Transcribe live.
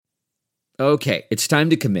Okay, it's time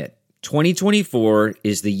to commit. 2024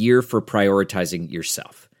 is the year for prioritizing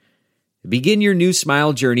yourself. Begin your new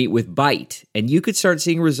smile journey with Byte, and you could start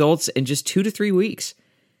seeing results in just 2 to 3 weeks.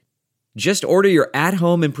 Just order your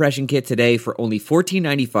at-home impression kit today for only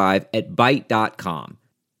 $14.95 at Byte.com.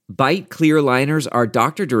 Byte clear liners are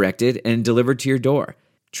doctor-directed and delivered to your door.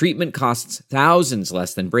 Treatment costs thousands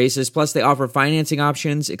less than braces, plus they offer financing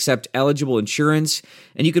options, accept eligible insurance,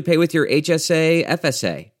 and you could pay with your HSA,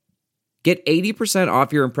 FSA. Get 80%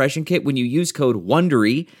 off your impression kit when you use code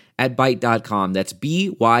WONDERY at Byte.com. That's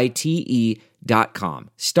BYTE.com.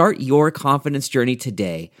 Start your confidence journey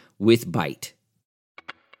today with Byte.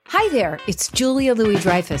 Hi there, it's Julia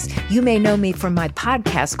Louis-Dreyfus. You may know me from my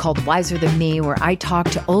podcast called Wiser Than Me, where I talk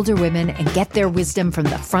to older women and get their wisdom from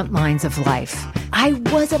the front lines of life. I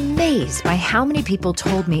was amazed by how many people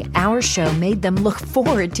told me our show made them look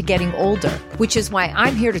forward to getting older, which is why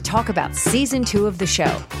I'm here to talk about season 2 of the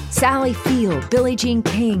show. Sally Field, Billie Jean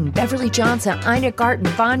King, Beverly Johnson, Ina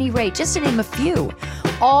Garten, Bonnie Raitt, just to name a few.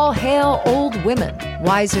 All hail old women.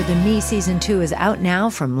 Wiser Than Me season 2 is out now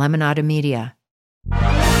from Lemonada Media.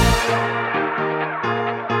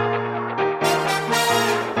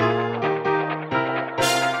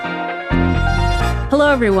 Hello,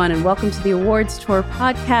 everyone, and welcome to the Awards Tour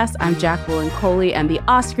podcast. I'm Jacqueline Coley, and the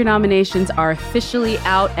Oscar nominations are officially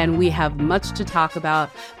out, and we have much to talk about.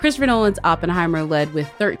 Christopher Nolan's Oppenheimer led with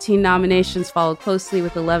 13 nominations, followed closely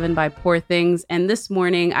with 11 by Poor Things. And this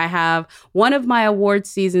morning, I have one of my award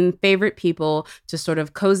season favorite people to sort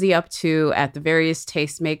of cozy up to at the various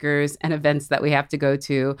tastemakers and events that we have to go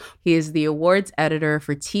to. He is the awards editor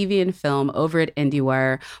for TV and film over at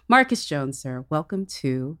IndieWire. Marcus Jones, sir, welcome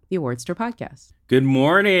to the Awards Tour podcast. Good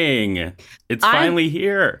morning. It's finally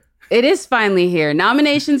here. It is finally here.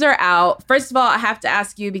 Nominations are out. First of all, I have to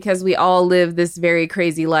ask you, because we all live this very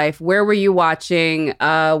crazy life, where were you watching?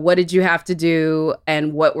 What did you have to do?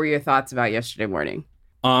 And what were your thoughts about yesterday morning?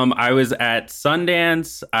 I was at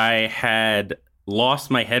Sundance. I had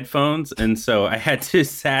lost my headphones, and so I had to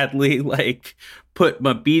sadly put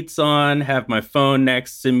my Beats on, have my phone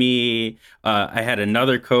next to me. I had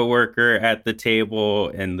another coworker at the table,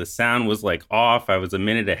 and the sound was off. I was a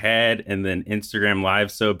minute ahead, and then Instagram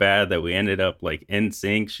Live so bad that we ended up in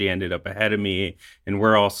sync. She ended up ahead of me, and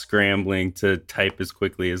we're all scrambling to type as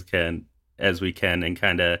quickly as we can and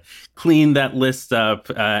kind of clean that list up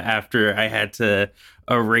after I had to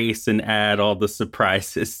erase and add all the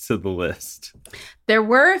surprises to the list. There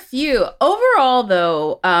were a few. Overall,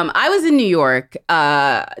 though, I was in New York,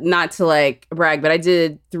 not to brag, but I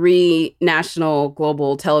did 3 national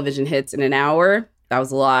global television hits in an hour. That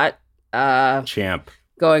was a lot. Champ.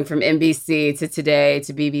 Going from NBC to Today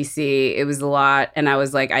to BBC, it was a lot. And I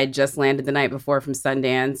was I had just landed the night before from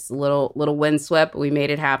Sundance, little windswept, but we made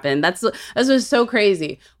it happen. That was so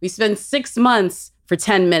crazy. We spent 6 months for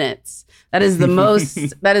 10 minutes. That is the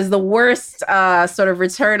most, that is the worst sort of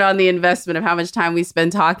return on the investment of how much time we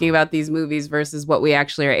spend talking about these movies versus what we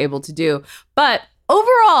actually are able to do. But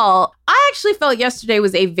overall, I actually felt yesterday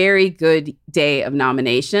was a very good day of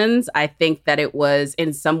nominations. I think that it was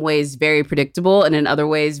in some ways very predictable and in other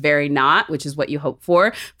ways very not, which is what you hope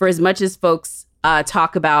for. For as much as folks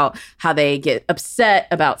talk about how they get upset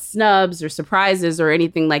about snubs or surprises or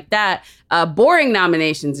anything like that, boring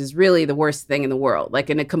nominations is really the worst thing in the world.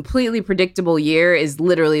 In a completely predictable year is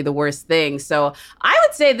literally the worst thing. So I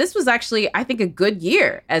would say this was actually, I think, a good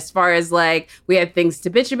year as far as we had things to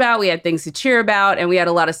bitch about, we had things to cheer about, and we had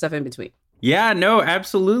a lot of stuff in between. Yeah, no,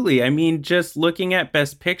 absolutely. I mean, just looking at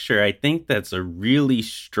Best Picture, I think that's a really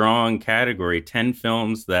strong category. 10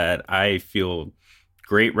 films that I feel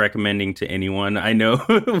great recommending to anyone. I know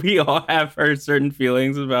we all have our certain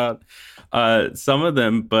feelings about some of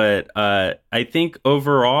them, but I think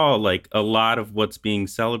overall, a lot of what's being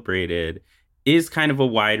celebrated is kind of a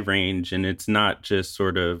wide range, and it's not just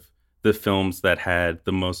sort of the films that had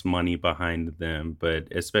the most money behind them, but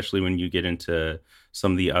especially when you get into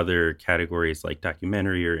some of the other categories like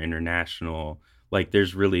documentary or international,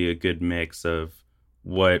 there's really a good mix of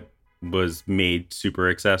what was made super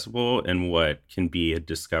accessible and what can be a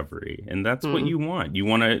discovery. And that's what you want. You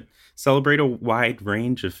want to celebrate a wide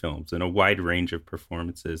range of films and a wide range of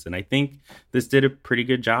performances. And I think this did a pretty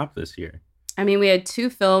good job this year. I mean, we had 2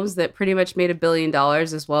 films that pretty much made $1 billion,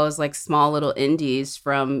 as well as small little indies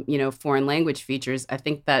from, foreign language features. I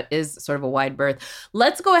think that is sort of a wide berth.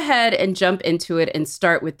 Let's go ahead and jump into it and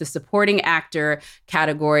start with the supporting actor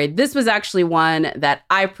category. This was actually one that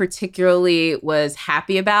I particularly was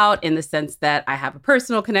happy about in the sense that I have a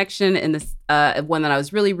personal connection in this, one that I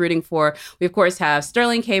was really rooting for. We, of course, have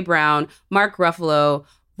Sterling K. Brown, Mark Ruffalo,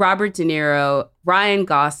 Robert De Niro, Ryan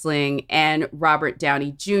Gosling, and Robert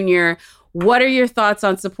Downey Jr. What are your thoughts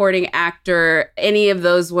on supporting actor? Any of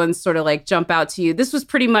those ones sort of like jump out to you? This was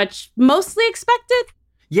pretty much mostly expected.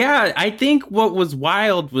 Yeah, I think what was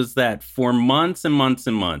wild was that for months and months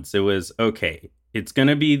and months, it was, okay, it's going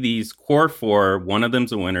to be these core four. One of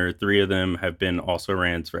them's a winner. Three of them have been also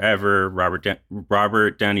rans forever.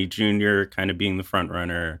 Robert Downey Jr. kind of being the front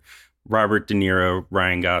runner. Robert De Niro,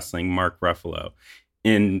 Ryan Gosling, Mark Ruffalo.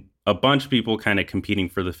 And a bunch of people kind of competing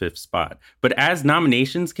for the fifth spot. But as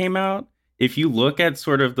nominations came out, if you look at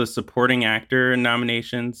sort of the supporting actor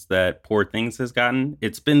nominations that Poor Things has gotten,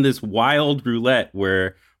 it's been this wild roulette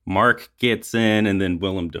where Mark gets in and then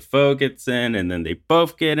Willem Dafoe gets in and then they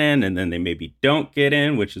both get in and then they maybe don't get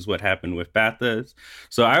in, which is what happened with Bathos.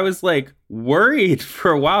 So I was like worried for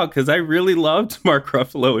a while because I really loved Mark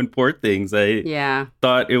Ruffalo in Poor Things. I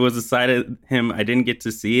thought it was a side of him I didn't get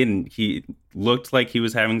to see, and he looked like he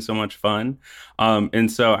was having so much fun.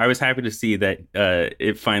 And so I was happy to see that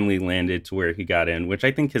it finally landed to where he got in, which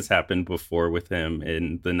I think has happened before with him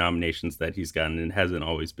in the nominations that he's gotten. It hasn't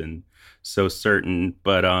always been so certain.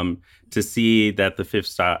 But to see that the fifth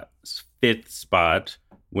spot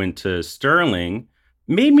went to Sterling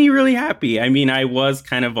made me really happy. I mean, I was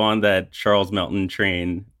kind of on that Charles Melton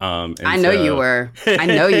train. I know you were.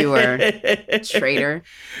 Traitor.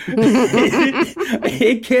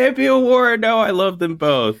 It can't be a war. No, I love them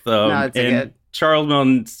both. No, it's good. Charles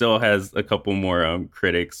Melton still has a couple more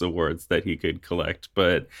critics awards that he could collect,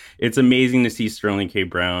 but it's amazing to see Sterling K.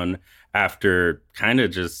 Brown after kind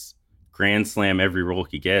of just grand slam every role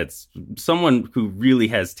he gets. Someone who really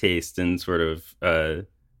has taste in sort of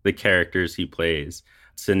the characters he plays,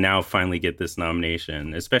 to now finally get this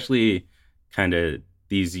nomination, especially kind of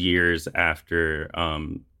these years after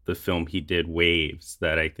the film he did, Waves,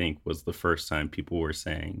 that I think was the first time people were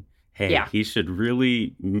saying, hey, he should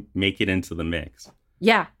really make it into the mix.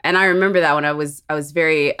 Yeah. And I remember that when I was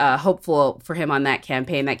very hopeful for him on that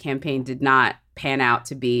campaign. That campaign did not pan out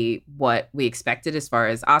to be what we expected as far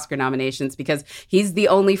as Oscar nominations, because he's the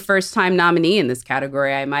only first-time nominee in this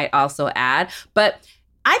category, I might also add. But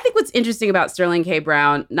I think what's interesting about Sterling K.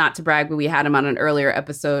 Brown, not to brag, but we had him on an earlier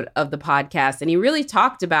episode of the podcast, and he really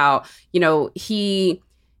talked about, he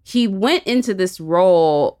went into this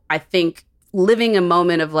role, I think, living a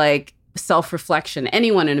moment of like self-reflection.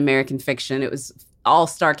 Anyone in American fiction, it was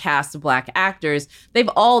all-star cast of Black actors. They've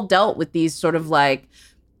all dealt with these sort of like,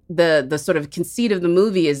 the sort of conceit of the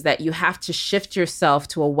movie is that you have to shift yourself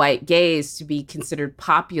to a white gaze to be considered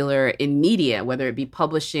popular in media, whether it be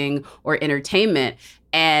publishing or entertainment.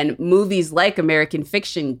 And movies like American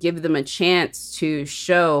Fiction give them a chance to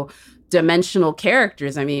show dimensional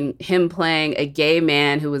characters. I mean, him playing a gay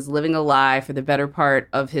man who was living a lie for the better part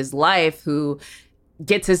of his life, who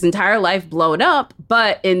gets his entire life blown up,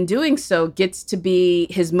 but in doing so gets to be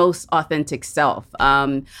his most authentic self.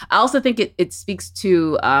 I also think it speaks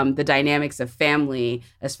to the dynamics of family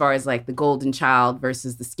as far as like the golden child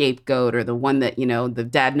versus the scapegoat, or the one that, the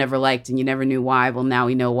dad never liked and you never knew why. Well, now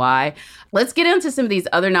we know why. Let's get into some of these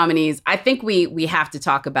other nominees. I think we have to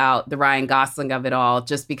talk about the Ryan Gosling of it all,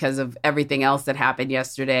 just because of everything else that happened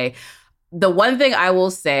yesterday. The one thing I will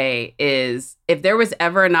say is, if there was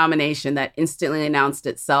ever a nomination that instantly announced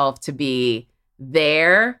itself to be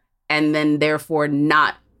there and then therefore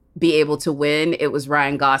not be able to win, it was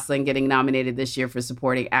Ryan Gosling getting nominated this year for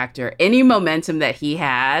supporting actor. Any momentum that he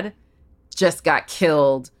had just got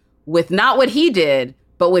killed with not what he did,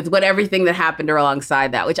 but with everything that happened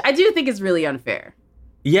alongside that, which I do think is really unfair.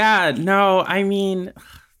 Yeah, no, I mean,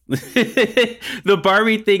 the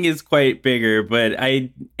Barbie thing is quite bigger, but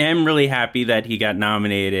I am really happy that he got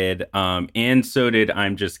nominated. And so did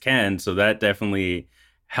I'm Just Ken. So that definitely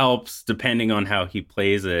helps depending on how he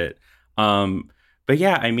plays it. But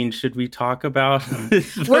yeah, I mean, should we talk about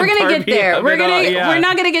We're going to get there. We're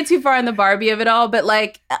not going to get too far in the Barbie of it all. But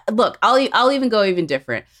like, look, I'll even go even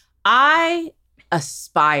different. I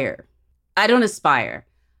don't aspire.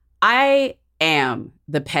 I am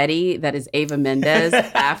the petty that is Eva Mendes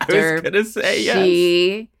after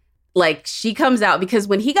she comes out, because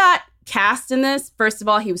when he got cast in this, first of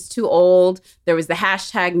all, he was too old. There was the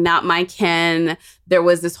hashtag not my Ken. There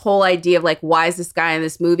was this whole idea of like, why is this guy in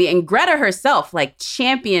this movie? And Greta herself like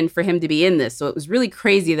championed for him to be in this. So it was really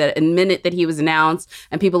crazy that the minute that he was announced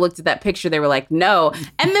and people looked at that picture, they were like, no.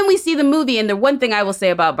 And then we see the movie. And the one thing I will say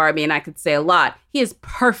about Barbie, and I could say a lot, he is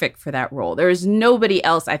perfect for that role. There is nobody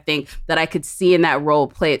else, I think, that I could see in that role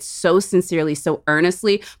play it so sincerely, so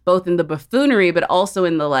earnestly, both in the buffoonery, but also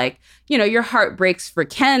in the like, your heart breaks for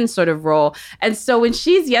Ken sort of role. And so when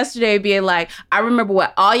she's yesterday being like, I remember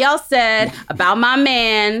what all y'all said about my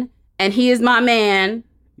man, and he is my man,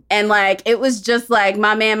 And like, it was just like,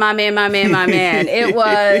 my man, my man, my man, my man. It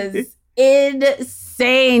was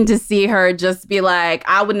insane to see her just be like,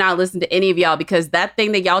 I would not listen to any of y'all because that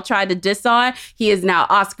thing that y'all tried to diss on, he is now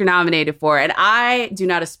Oscar nominated for. And I do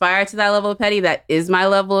not aspire to that level of petty. That is my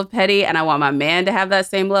level of petty. And I want my man to have that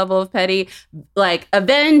same level of petty. Like,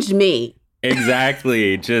 avenge me.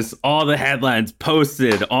 Exactly. Just all the headlines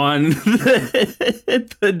posted on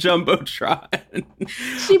the Jumbotron.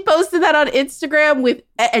 She posted that on Instagram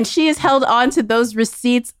and she has held on to those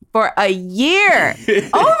receipts for a year.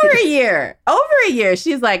 Over a year.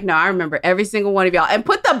 She's like, no, I remember every single one of y'all. And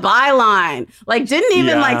put the byline. Like, didn't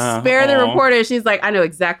even spare the reporter. She's like, I know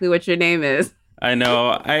exactly what your name is. I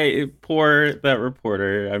know. Poor that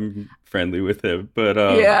reporter. I'm friendly with him,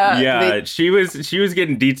 but she was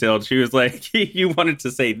getting detailed. She was like, you wanted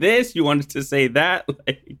to say this, you wanted to say that,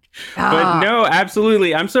 like, but no,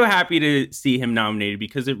 absolutely. I'm so happy to see him nominated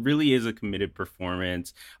because it really is a committed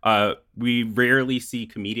performance. We rarely see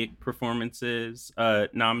comedic performances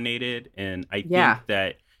nominated, and I think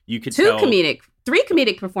that you could tell 3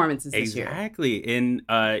 comedic performances this year. Exactly, and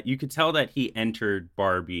you could tell that he entered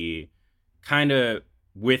Barbie kind of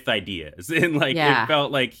with ideas, and like it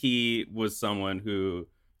felt like he was someone who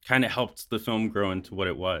kind of helped the film grow into what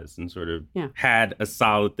it was, and sort of had a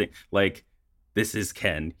solid thing. Like, this is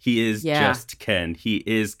Ken. He is just Ken. He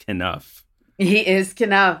is Kenough. He is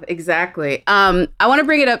Kenough. Exactly. I want to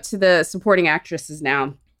bring it up to the supporting actresses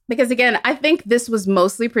now, because again, I think this was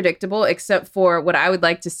mostly predictable, except for what I would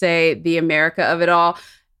like to say, the America of it all.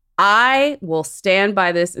 I will stand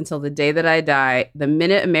by this until the day that I die. The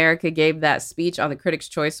minute America gave that speech on the Critics'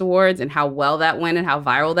 Choice Awards and how well that went and how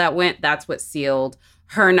viral that went, that's what sealed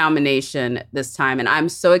her nomination this time. And I'm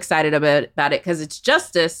so excited about it because it's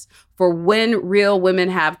justice for when real women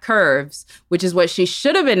have curves, which is what she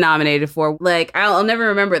should have been nominated for. Like, I'll never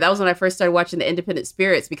remember. That was when I first started watching The Independent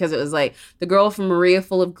Spirits, because it was like the girl from Maria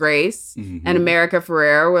Full of Grace and America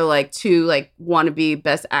Ferrera were like 2 like wannabe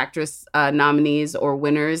Best Actress nominees or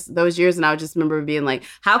winners those years. And I just remember being like,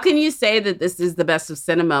 how can you say that this is the best of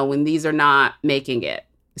cinema when these are not making it?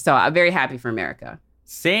 So I'm very happy for America.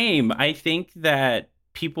 Same. I think that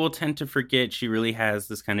people tend to forget she really has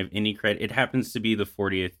this kind of indie cred. It happens to be the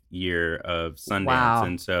 40th year of Sundance. Wow.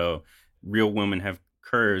 And so Real Women Have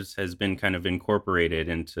Curves has been kind of incorporated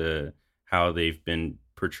into how they've been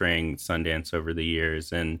portraying Sundance over the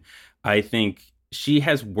years. And I think she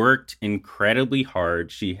has worked incredibly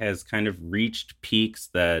hard. She has kind of reached peaks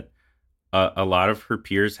that a lot of her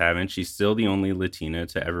peers haven't. She's still the only Latina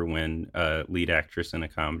to ever win lead actress in a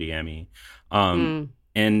comedy Emmy.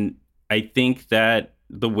 And I think that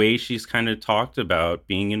the way she's kind of talked about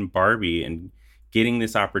being in Barbie and getting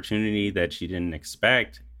this opportunity that she didn't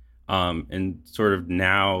expect, and sort of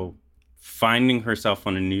now finding herself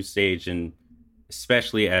on a new stage, and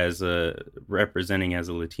especially as representing as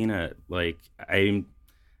a Latina, like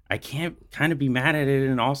I can't kind of be mad at it.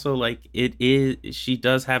 And also, like, she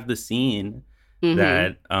does have the scene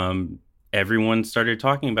that everyone started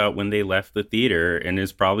talking about when they left the theater, and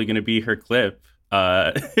is probably going to be her clip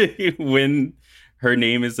when her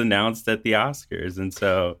name is announced at the Oscars. And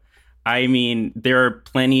so, I mean, there are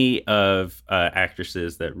plenty of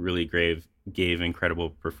actresses that really gave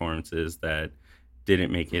incredible performances that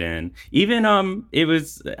didn't make it in. Even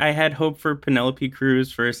I had hope for Penelope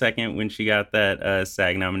Cruz for a second when she got that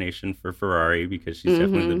SAG nomination for Ferrari, because she's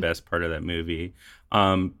definitely the best part of that movie.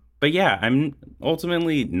 But yeah, I'm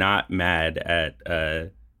ultimately not mad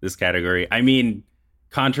at this category. I mean,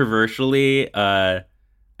 controversially,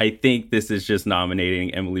 I think this is just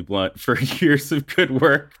nominating Emily Blunt for years of good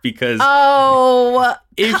work, because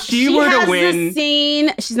if she were to win,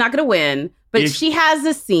 she's not going to win, but she has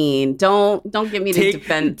a scene. Don't get me to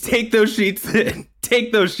defend. Take those sheets in.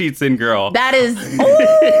 Take those sheets in, girl. That is.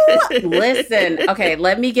 Listen. Okay,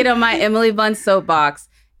 let me get on my Emily Blunt soapbox.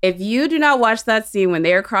 If you do not watch that scene when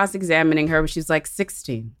they are cross-examining her, when she's like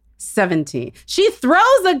 16, 17, she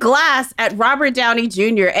throws a glass at Robert Downey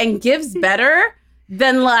Jr. and gives better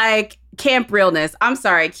than like camp realness. I'm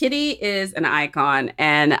sorry. Kitty is an icon,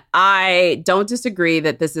 and I don't disagree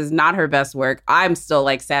that this is not her best work. I'm still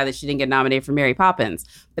like sad that she didn't get nominated for Mary Poppins,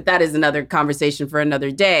 but that is another conversation for another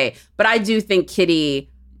day. But I do think Kitty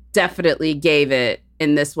definitely gave it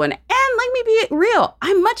in this one. And let me be real,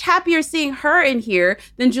 I'm much happier seeing her in here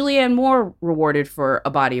than Julianne Moore rewarded for a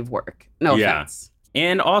body of work. No offense.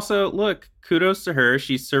 And also, look, kudos to her.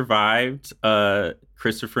 She survived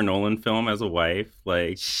Christopher Nolan film as a wife.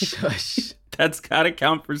 Like, shush. That's got to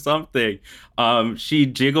count for something. She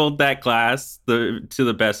jiggled that glass to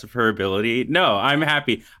the best of her ability. No, I'm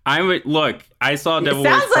happy. Look, I saw Devil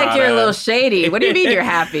Wears Prada. Sounds like you're a little shady. What do you mean you're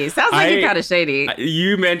happy? Sounds like you're kind of shady.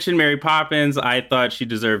 You mentioned Mary Poppins. I thought she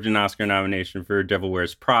deserved an Oscar nomination for Devil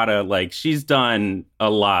Wears Prada. Like, she's done a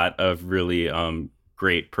lot of really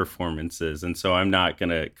great performances. And so I'm not going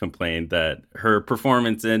to complain that her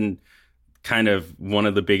performance in kind of one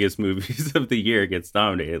of the biggest movies of the year gets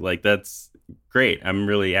nominated. Like, that's great. I'm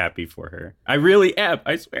really happy for her. I really am.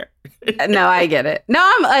 I swear. No, I get it. No,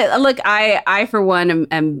 I for one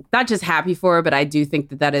am not just happy for her, but I do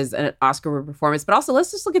think that is an Oscar performance. But also, let's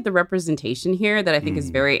just look at the representation here that I think is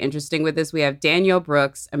very interesting with this. We have Danielle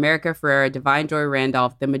Brooks, America Ferrera, Divine Joy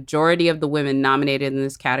Randolph. The majority of the women nominated in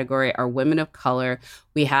this category are women of color.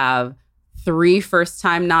 We have 3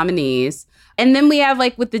 first-time nominees. And then we have,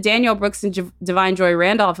 like, with the Danielle Brooks and Divine Joy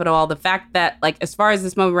Randolph and all, the fact that, like, as far as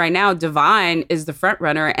this moment right now, Divine is the front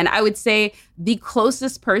runner. And I would say the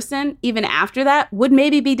closest person, even after that, would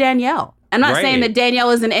maybe be Danielle. I'm not saying that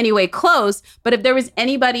Danielle is in any way close, but if there was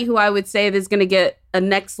anybody who I would say is going to get a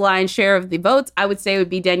next line share of the votes, I would say it would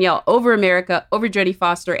be Danielle over America, over Jodie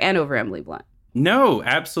Foster, and over Emily Blunt. No,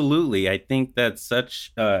 absolutely. I think that's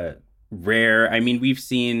such rare. I mean, we've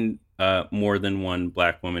seen more than one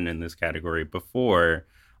Black woman in this category before,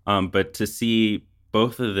 but to see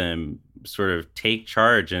both of them sort of take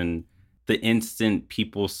charge, and the instant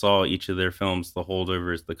people saw each of their films, The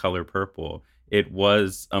Holdovers, The Color Purple, it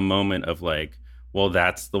was a moment of like, well,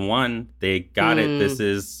 that's the one. They got it. This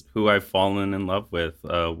is who I've fallen in love with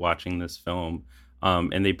watching this film.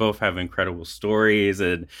 And they both have incredible stories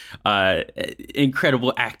and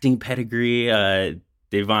incredible acting pedigree.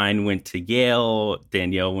 Divine went to Yale,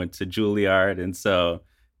 Danielle went to Juilliard, and so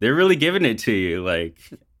they're really giving it to you. Like,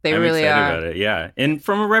 I'm really excited about it. Yeah, and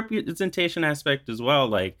from a representation aspect as well,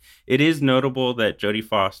 like, it is notable that Jodie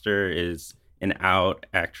Foster is an out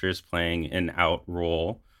actress playing an out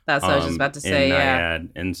role. That's what I was just about to say. Yeah, Nyad.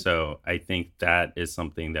 And so I think that is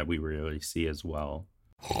something that we really see as well.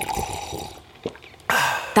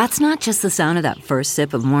 That's not just the sound of that first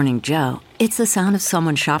sip of Morning Joe. It's the sound of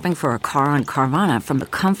someone shopping for a car on Carvana from the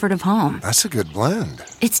comfort of home. That's a good blend.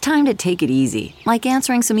 It's time to take it easy, like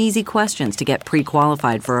answering some easy questions to get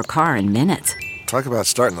pre-qualified for a car in minutes. Talk about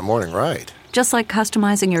starting the morning right. Just like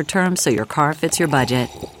customizing your terms so your car fits your budget.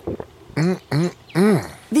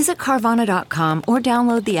 Visit Carvana.com or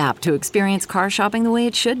download the app to experience car shopping the way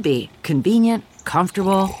it should be. Convenient,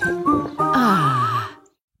 comfortable.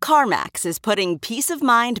 CarMax is putting peace of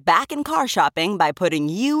mind back in car shopping by putting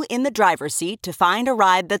you in the driver's seat to find a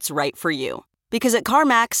ride that's right for you. Because at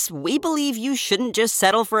CarMax, we believe you shouldn't just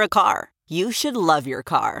settle for a car. You should love your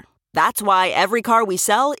car. That's why every car we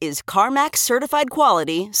sell is CarMax certified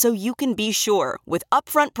quality, so you can be sure with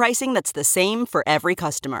upfront pricing that's the same for every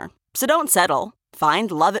customer. So don't settle. Find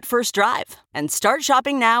love at first drive and start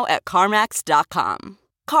shopping now at CarMax.com.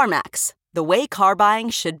 CarMax, the way car buying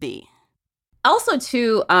should be. Also,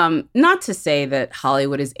 too, not to say that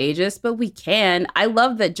Hollywood is ageist, but we can. I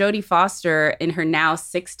love that Jodie Foster, in her now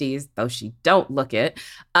 60s, though she don't look it,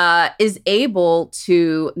 is able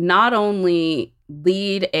to not only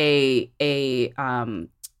lead a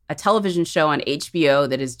television show on HBO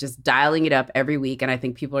that is just dialing it up every week, and I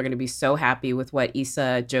think people are going to be so happy with what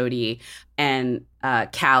Issa, Jodie, and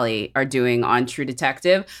Callie are doing on True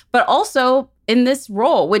Detective, but also in this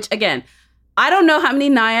role, which, again, I don't know how many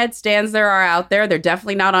Nyad stans there are out there. They're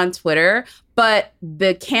definitely not on Twitter. But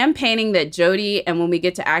the campaigning that Jodie and When We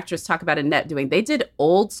Get to Actress Talk About Annette doing, they did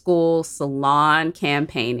old school salon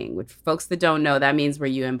campaigning, which for folks that don't know, that means where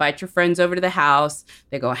you invite your friends over to the house,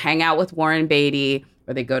 they go hang out with Warren Beatty,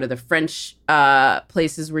 or they go to the French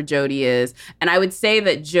places where Jodie is. And I would say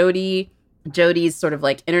that Jodie's sort of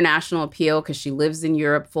like international appeal, because she lives in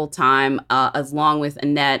Europe full time, along with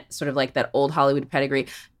Annette, sort of like that old Hollywood pedigree.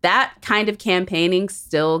 That kind of campaigning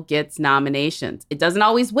still gets nominations. It doesn't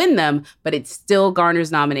always win them, but it still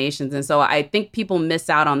garners nominations. And so I think people miss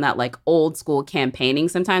out on that like old school campaigning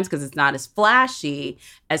sometimes because it's not as flashy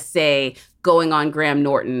as, say, going on Graham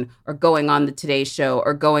Norton or going on the Today Show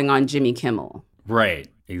or going on Jimmy Kimmel. Right,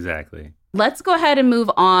 exactly. Let's go ahead and move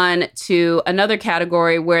on to another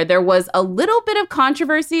category where there was a little bit of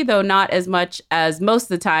controversy, though not as much as most of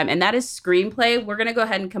the time, and that is screenplay. We're going to go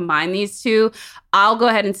ahead and combine these two. I'll go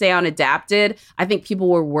ahead and say on adapted. I think people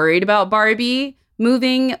were worried about Barbie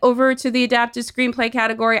moving over to the adapted screenplay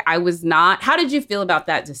category. I was not. How did you feel about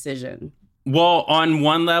that decision? Well, on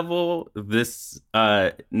one level, this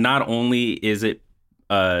not only is it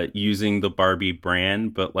using the Barbie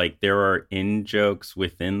brand, but like there are in jokes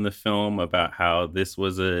within the film about how this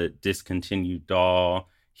was a discontinued doll.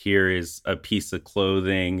 here is a piece of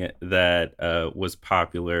clothing that was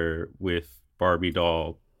popular with Barbie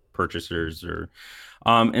doll purchasers,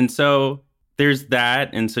 and so there's that,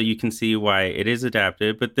 and so you can see why it is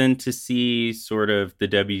adapted. But then to see sort of the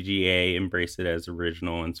WGA embrace it as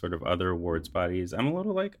original and sort of other awards bodies, I'm a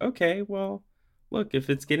little like, okay, well, look,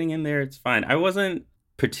 if it's getting in there, it's fine. I wasn't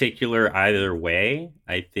particular either way.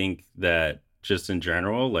 I think that just in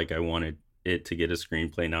general, like, I wanted it to get a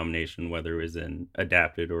screenplay nomination, whether it was in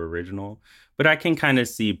adapted or original. But I can kind of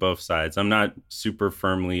see both sides. I'm not super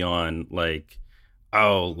firmly on like,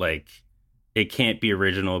 oh, like, it can't be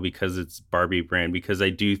original because it's Barbie brand, because I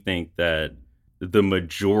do think that the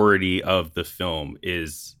majority of the film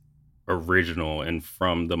is original and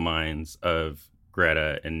from the minds of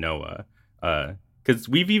Greta and Noah. Because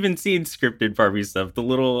we've even seen scripted Barbie stuff, the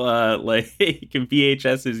little like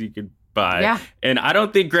VHSs you could buy. Yeah. And I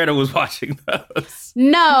don't think Greta was watching those.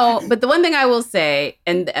 No, but the one thing I will say,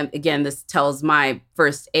 and again, this tells my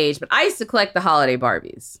first age, but I used to collect the holiday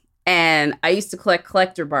Barbies. And I used to collect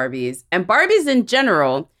collector Barbies. And Barbies in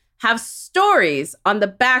general have stories on the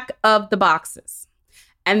back of the boxes.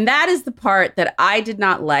 And that is the part that I did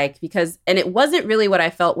not like because, and it wasn't really what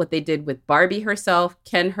I felt what they did with Barbie herself,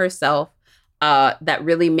 Ken herself, that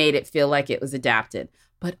really made it feel like it was adapted.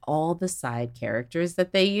 But all the side characters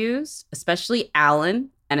that they used, especially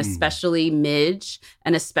Alan, and especially Midge,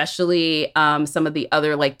 and especially some of the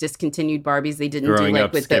other like discontinued Barbies they didn't Growing do like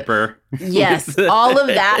up with Skipper. Yes, all of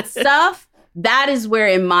that stuff. That is where,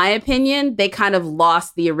 in my opinion, they kind of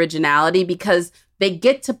lost the originality because they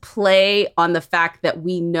get to play on the fact that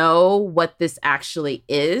we know what this actually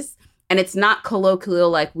is. And it's not colloquial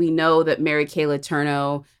like we know that Mary Kay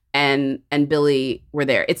Letourneau and Billy were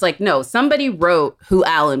there. It's like, no, somebody wrote who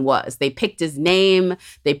Alan was. They picked his name.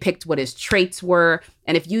 They picked what his traits were.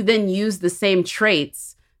 And if you then use the same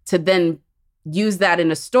traits to then use that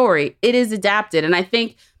in a story, it is adapted. And I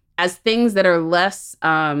think as things that are less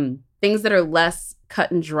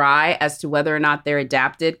cut and dry as to whether or not they're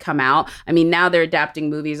adapted come out. I mean, now they're adapting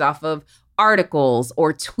movies off of articles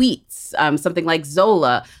or tweets, something like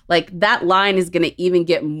Zola. Like that line is going to even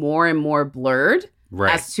get more and more blurred.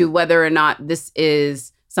 Right. As to whether or not this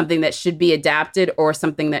is something that should be adapted or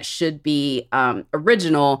something that should be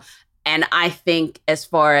original. And I think as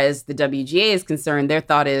far as the WGA is concerned, their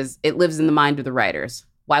thought is it lives in the mind of the writers.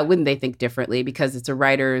 Why wouldn't they think differently? Because it's a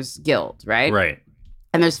writers guild, right? Right.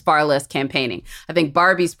 And there's far less campaigning. I think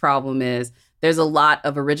Barbie's problem is there's a lot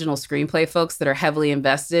of original screenplay folks that are heavily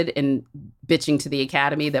invested in bitching to the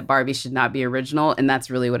Academy that Barbie should not be original. And that's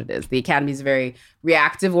really what it is. The Academy is a very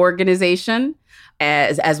reactive organization,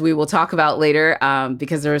 as we will talk about later,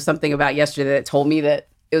 because there was something about yesterday that told me that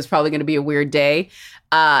it was probably going to be a weird day.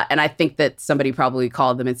 And I think that somebody probably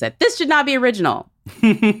called them and said, this should not be original.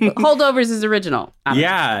 Holdovers is original.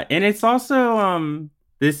 Yeah. And it's also,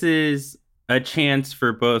 this is a chance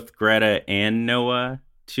for both Greta and Noah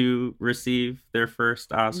to receive their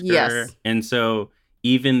first Oscar. Yes. And so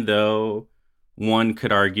even though one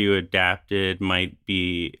could argue adapted might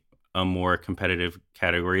be a more competitive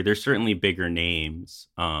category, there's certainly bigger names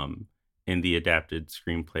in the adapted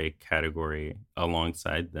screenplay category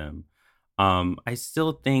alongside them. I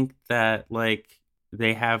still think that like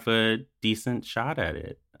they have a decent shot at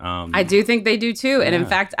it. I do think they do too. And in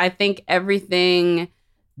fact, I think everything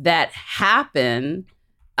that happened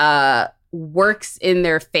works in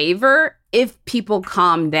their favor if people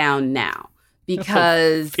calm down now.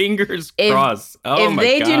 Because fingers crossed. If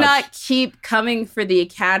they do not keep coming for the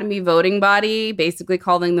Academy voting body, basically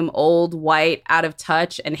calling them old, white, out of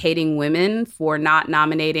touch, and hating women for not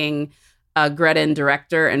nominating Greta in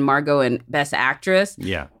director and Margot in best actress,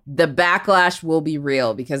 the backlash will be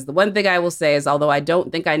real. Because the one thing I will say is, although I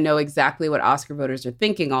don't think I know exactly what Oscar voters are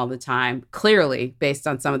thinking all the time, clearly, based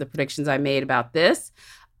on some of the predictions I made about this,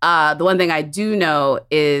 the one thing I do know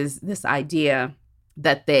is this idea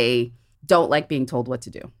that they don't like being told what to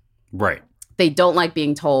do. Right. They don't like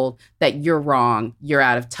being told that you're wrong, you're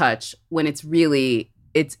out of touch, when it's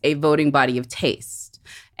a voting body of taste.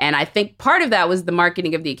 And I think part of that was the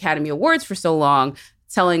marketing of the Academy Awards for so long,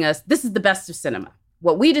 telling us this is the best of cinema.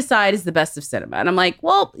 What we decide is the best of cinema. And I'm like,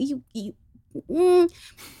 well, no,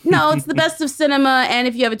 it's the best of cinema. And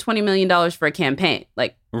if you have a $20 million for a campaign,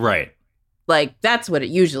 like, right. Like that's what it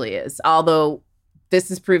usually is. Although this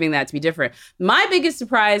is proving that to be different. My biggest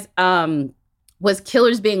surprise was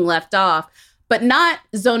Killers being left off, but not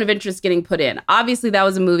Zone of Interest getting put in. Obviously, that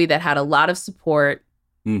was a movie that had a lot of support.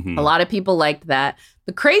 Mm-hmm. A lot of people liked that.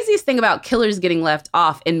 The craziest thing about Killers getting left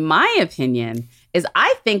off, in my opinion, is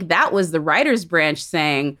I think that was the writer's branch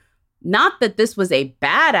saying, not that this was a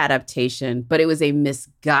bad adaptation, but it was a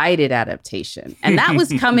misguided adaptation. And that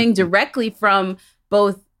was coming directly from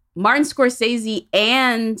both Martin Scorsese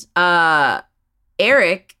and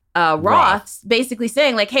Eric Roth, basically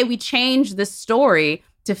saying like, hey, we changed the story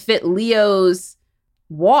to fit Leo's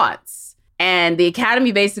wants. And the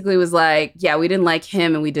Academy basically was like, yeah, we didn't like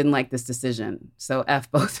him and we didn't like this decision. So F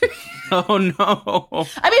both. Oh, no.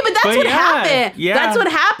 I mean, but that's what happened. Yeah. That's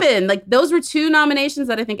what happened. Like, those were 2 nominations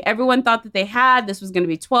that I think everyone thought that they had. This was going to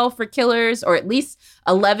be 12 for Killers, or at least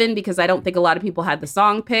 11, because I don't think a lot of people had the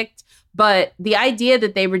song picked. But the idea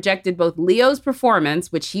that they rejected both Leo's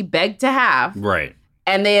performance, which he begged to have, right,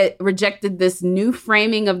 and they rejected this new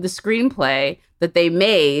framing of the screenplay that they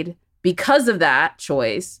made because of that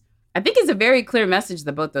choice, I think is a very clear message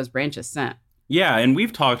that both those branches sent. Yeah, and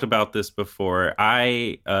we've talked about this before.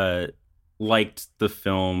 I liked the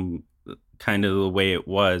film kind of the way it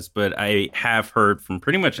was, but I have heard from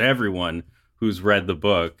pretty much everyone who's read the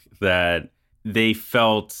book that they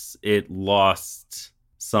felt it lost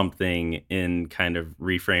something in kind of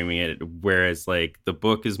reframing it, whereas like the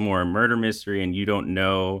book is more a murder mystery and you don't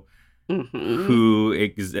know who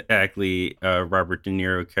exactly Robert De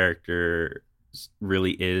Niro character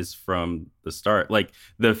really is from the start. Like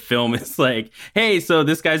the film is like, hey, so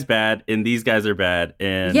this guy's bad and these guys are bad,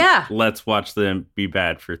 and let's watch them be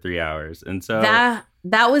bad for 3 hours. And so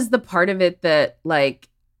that was the part of it that like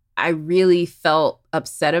I really felt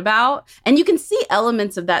upset about. And you can see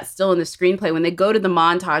elements of that still in the screenplay when they go to the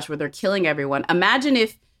montage where they're killing everyone. Imagine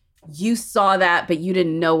if you saw that, but you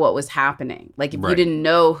didn't know what was happening. Like if you didn't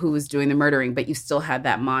know who was doing the murdering, but you still had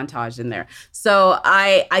that montage in there. So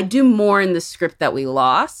I do more in the script that we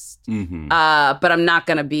lost, but I'm not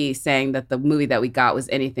going to be saying that the movie that we got was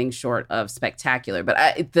anything short of spectacular. But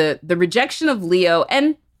the rejection of Leo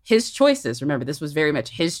and his choices, remember, this was very much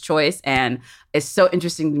his choice. And it's so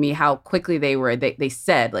interesting to me how quickly they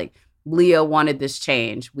said, like, Leo wanted this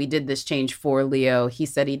change. We did this change for Leo. He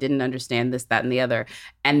said he didn't understand this, that, and the other.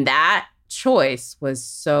 And that choice was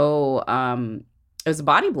so, it was a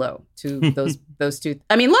body blow to those two.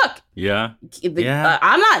 I mean, look. Yeah.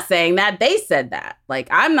 I'm not saying that. They said that. Like,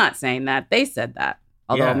 I'm not saying that. They said that.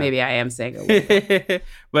 Although maybe I am saying it.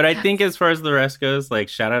 But I think as far as the rest goes, like,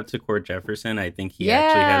 shout out to Cord Jefferson. I think he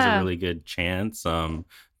actually has a really good chance.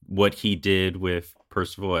 What he did with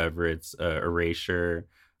Percival Everett's Erasure,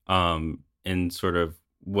 and sort of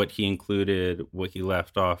what he included, what he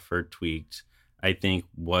left off or tweaked, I think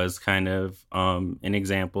was kind of an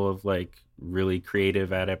example of like really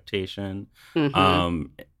creative adaptation.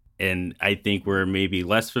 And I think we're maybe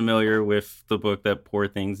less familiar with the book that Poor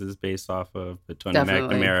Things is based off of, but Tony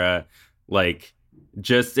McNamara, like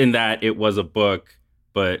just in that it was a book,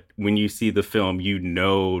 but when you see the film, you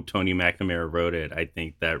know Tony McNamara wrote it. I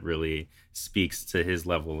think that really speaks to his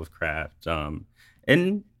level of craft.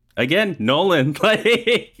 And again, Nolan,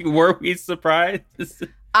 like, were we surprised?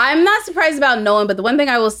 I'm not surprised about Nolan, but the one thing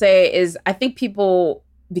I will say is I think people,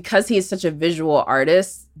 because he is such a visual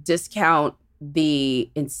artist, discount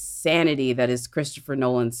the insanity that is Christopher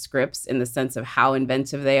Nolan's scripts in the sense of how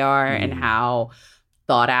inventive they are and how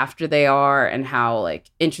thought after they are and how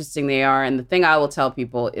like interesting they are. And the thing I will tell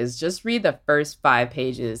people is just read the first 5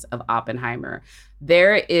 pages of Oppenheimer.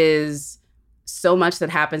 There is so much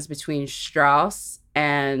that happens between Strauss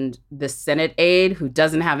and the Senate aide, who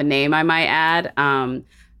doesn't have a name, I might add,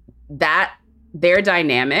 that their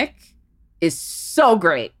dynamic is so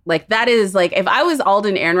great. Like, that is like, if I was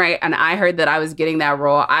Alden Ehrenreich and I heard that I was getting that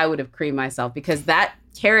role, I would have creamed myself, because that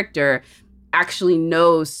character actually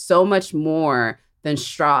knows so much more than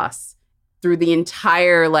Strauss through the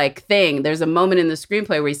entire like thing. There's a moment in the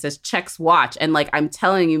screenplay where he says, checks watch. And like, I'm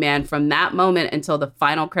telling you, man, from that moment until the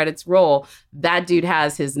final credits roll, that dude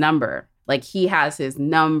has his number. Like, he has his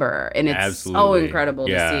number, and it's so incredible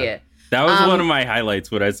to see it. That was one of my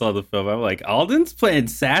highlights when I saw the film. I'm like, Alden's playing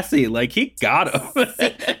sassy. Like, he got him.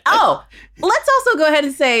 Oh, let's also go ahead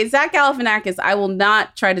and say, Zach Galifianakis, I will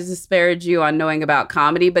not try to disparage you on knowing about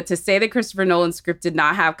comedy, but to say that Christopher Nolan's script did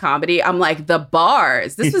not have comedy, I'm like, the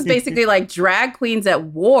bars. This was basically like drag queens at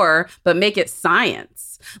war, but make it science.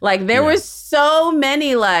 Like, there was so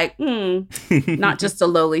many like, not just a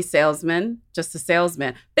lowly salesman, just a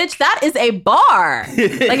salesman. Bitch, that is a bar.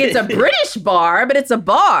 Like, it's a British bar, but it's a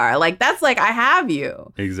bar. Like, that's like, I have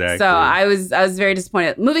you. Exactly. So I was very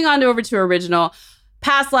disappointed. Moving on over to original.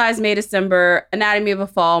 Past Lives, May December, Anatomy of a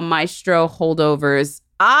Fall, Maestro, Holdovers.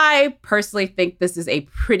 I personally think this is a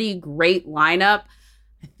pretty great lineup.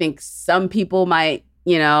 I think some people might,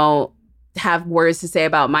 have words to say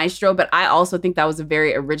about Maestro, but I also think that was a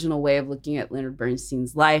very original way of looking at Leonard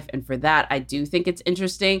Bernstein's life. And for that, I do think it's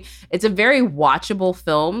interesting. It's a very watchable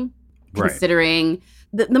film. considering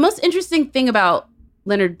the most interesting thing about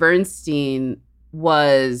Leonard Bernstein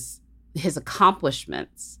was his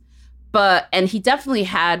accomplishments. And he definitely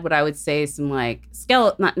had what I would say some like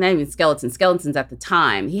not even skeletons at the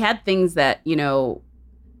time. He had things that, you know,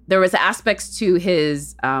 there was aspects to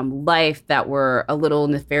his life that were a little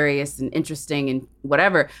nefarious and interesting and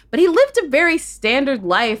whatever. But he lived a very standard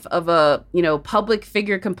life of a, you know, public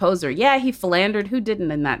figure composer. Yeah, he philandered. Who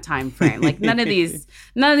didn't in that time frame? Like none of these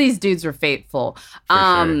dudes were faithful.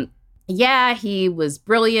 Sure. Yeah, he was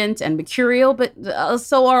brilliant and mercurial, but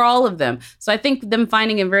so are all of them. So I think them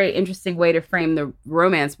finding a very interesting way to frame the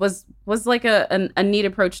romance was like a neat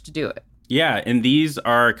approach to do it. Yeah, and these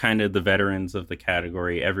are kind of the veterans of the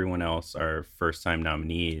category. Everyone else are first-time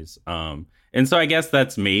nominees. And so I guess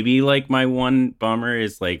that's maybe like my one bummer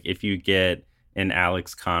is like if you get an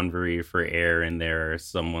Alex Convery for Air in there or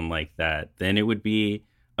someone like that, then it would be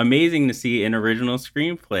amazing to see an original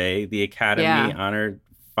screenplay. The Academy honored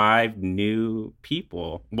 5 new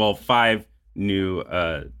people. Well, 5 new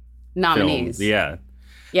nominees. Films. Yeah.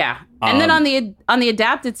 Yeah. And then on the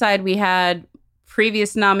adapted side, we had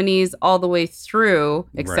previous nominees all the way through,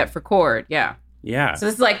 except for Cord. Yeah. Yeah. So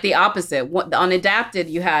this is like the opposite. On adapted,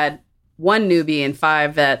 you had 1 newbie and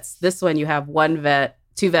 5 vets. This one, you have 1 vet,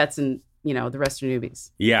 2 vets, and, you know, the rest are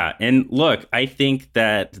newbies. Yeah. And look, I think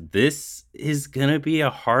that this is going to be a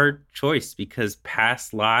hard choice because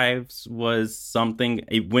Past Lives was something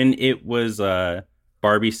when it was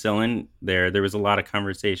Barbie Cylin there was a lot of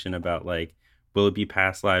conversation about like, will it be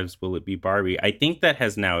Past Lives? Will it be Barbie? I think that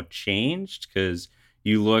has now changed because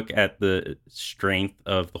you look at the strength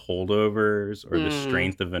of The Holdovers or the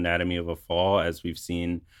strength of Anatomy of a Fall, as we've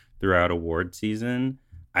seen throughout award season.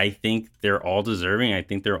 I think they're all deserving. I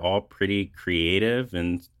think they're all pretty creative.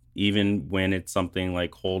 And even when it's something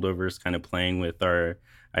like Holdovers kind of playing with our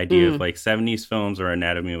idea of like 70s films or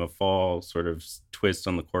Anatomy of a Fall sort of twist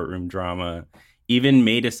on the courtroom drama, even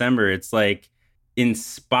May December, it's like,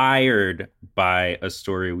 inspired by a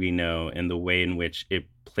story we know and the way in which it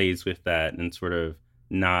plays with that and sort of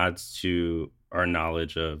nods to our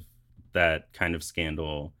knowledge of that kind of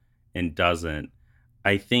scandal and doesn't.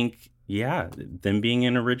 I think, yeah, them being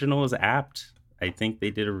an original is apt. I think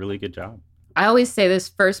they did a really good job. I always say this,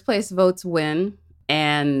 first place votes win.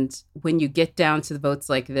 And when you get down to the votes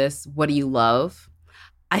like this, what do you love?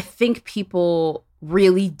 I think people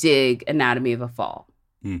really dig Anatomy of a Fall.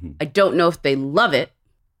 Mm-hmm. I don't know if they love it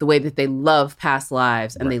the way that they love Past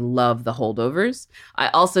Lives and they love The Holdovers. I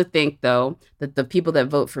also think, though, that the people that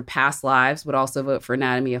vote for Past Lives would also vote for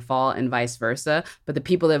Anatomy of Fall and vice versa. But the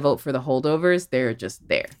people that vote for The Holdovers, they're just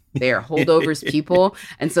there. They are Holdovers people.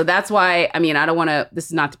 And so that's why, I mean, I don't want to, this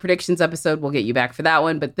is not the predictions episode. We'll get you back for that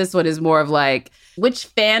one. But this one is more of like,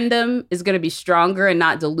 which fandom is going to be stronger and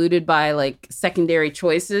not diluted by like secondary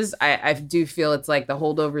choices? I do feel it's like the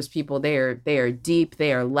Holdovers people, they are deep,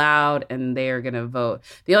 they are loud, and they are going to vote.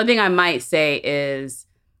 The only thing I might say is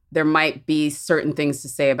there might be certain things to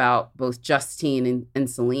say about both Justine and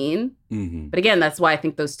Celine. Mm-hmm. But again, that's why I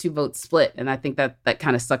think those 2 votes split. And I think that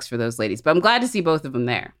kind of sucks for those ladies. But I'm glad to see both of them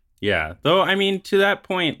there. Yeah, though, I mean, to that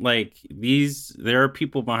point, like there are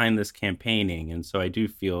people behind this campaigning. And so I do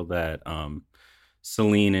feel that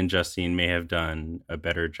Celine and Justine may have done a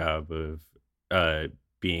better job of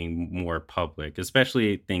being more public,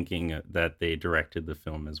 especially thinking that they directed the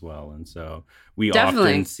film as well. And so we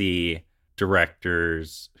often see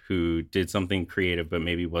directors who did something creative, but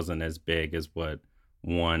maybe wasn't as big as what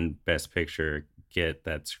won Best Picture get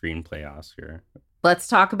that screenplay Oscar. Let's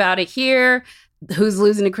talk about it here. Who's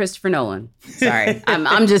losing to Christopher Nolan? Sorry,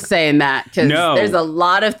 I'm just saying that because there's a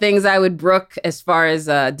lot of things I would brook as far as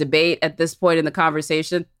debate at this point in the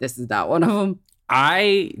conversation. This is not one of them.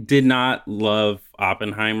 I did not love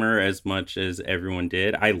Oppenheimer as much as everyone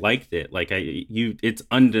did. I liked it. Like it's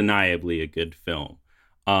undeniably a good film.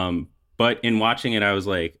 But in watching it, I was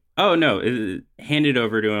like, oh no, hand it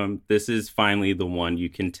over to him. This is finally the one. You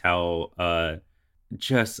can tell.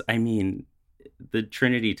 The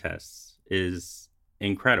Trinity test is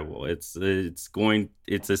incredible. It's a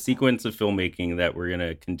sequence of filmmaking that we're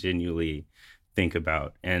gonna continually think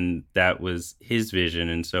about, and that was his vision.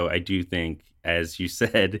 And so I do think, as you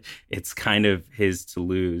said, it's kind of his to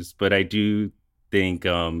lose. But I do think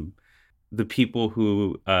the people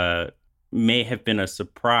who may have been a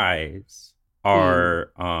surprise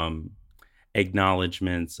are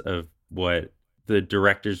acknowledgments of what the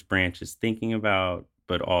director's branch is thinking about,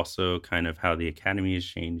 but also kind of how the Academy is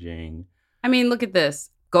changing. I mean, look at this.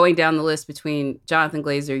 Going down the list between Jonathan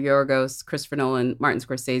Glazer, Yorgos, Christopher Nolan, Martin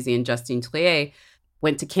Scorsese, and Justine Triet,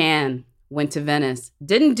 went to Cannes, went to Venice,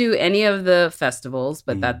 didn't do any of the festivals,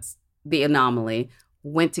 but that's the anomaly.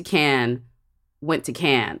 went to Cannes.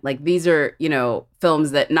 Like, these are, you know,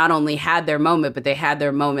 films that not only had their moment, but they had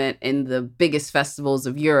their moment in the biggest festivals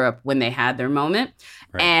of Europe when they had their moment.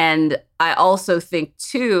 Right. And I also think,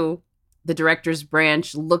 too, the director's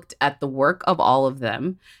branch looked at the work of all of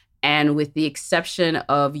them. And with the exception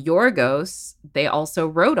of Yorgos, they also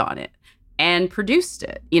wrote on it and produced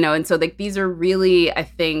it, you know? And so, like, these are really, I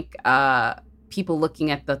think, people looking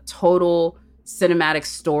at the total cinematic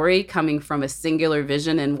story coming from a singular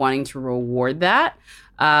vision and wanting to reward that.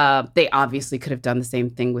 They obviously could have done the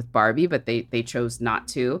same thing with Barbie, but they chose not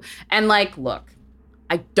to. And, like, look,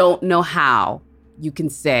 I don't know how you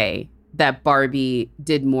can say that Barbie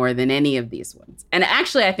did more than any of these ones. And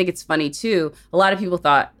actually, I think it's funny, too. A lot of people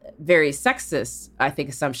thought, very sexist, I think,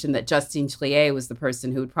 assumption that Justine Triet was the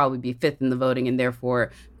person who would probably be fifth in the voting, and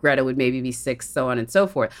therefore Greta would maybe be sixth, so on and so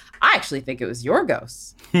forth. I actually think it was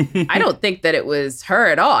Yorgos. I don't think that it was her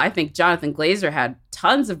at all. I think Jonathan Glazer had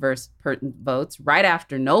tons of votes right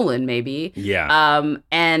after Nolan, maybe. Yeah.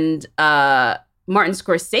 And Martin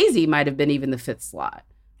Scorsese might have been even the fifth slot.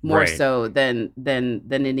 More so than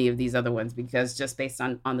any of these other ones, because just based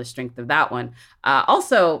on the strength of that one.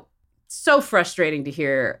 Also, so frustrating to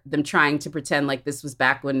hear them trying to pretend like this was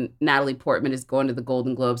back when Natalie Portman is going to the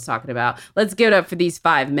Golden Globes talking about, let's give it up for these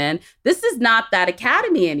five men. This is not that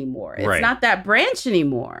Academy anymore. It's not that branch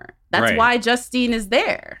anymore. That's why Justine is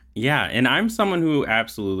there. Yeah, and I'm someone who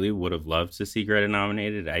absolutely would have loved to see Greta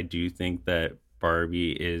nominated. I do think that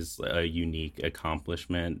Barbie is a unique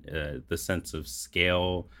accomplishment. The sense of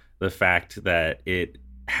scale, the fact that it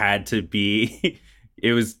had to be,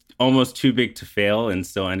 it was almost too big to fail and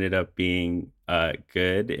still ended up being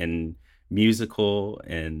good and musical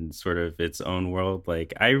and sort of its own world.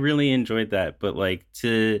 Like, I really enjoyed that. But, like,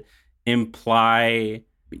 to imply,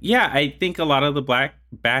 I think a lot of the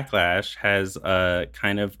backlash has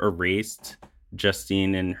kind of erased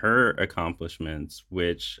Justine and her accomplishments,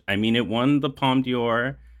 which, I mean, it won the Palme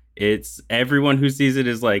d'Or. It's, everyone who sees it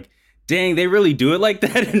is like, dang, they really do it like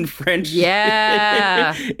that in French.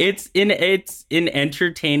 Yeah. It's an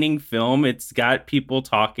entertaining film. It's got people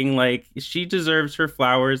talking. Like, she deserves her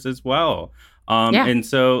flowers as well. And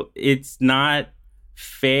so it's not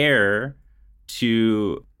fair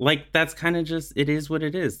to, like, that's kind of just, it is what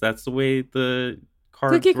it is. That's the way the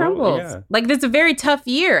cookie crumbles. Yeah. Like, it's a very tough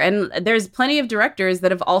year, and there's plenty of directors that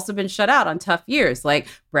have also been shut out on tough years, like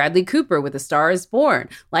Bradley Cooper with A Star Is Born,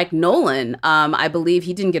 like Nolan. I believe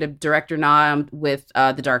he didn't get a director nom with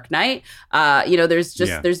The Dark Knight.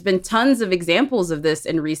 There's been tons of examples of this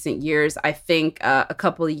in recent years. I think a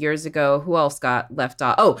couple of years ago, who else got left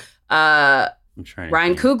off?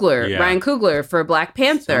 Ryan Coogler for Black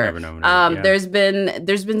Panther. There's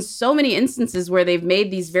been so many instances where they've made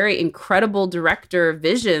these very incredible director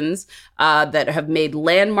visions that have made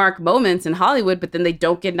landmark moments in Hollywood, but then they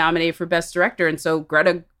don't get nominated for Best Director. And so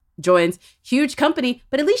Greta joins huge company,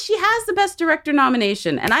 but at least she has the Best Director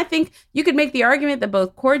nomination. And I think you could make the argument that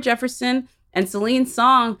both Cord Jefferson and Celine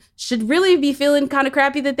Song should really be feeling kind of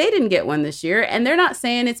crappy that they didn't get one this year. And they're not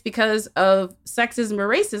saying it's because of sexism or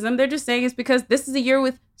racism. They're just saying it's because this is a year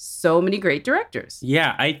with so many great directors.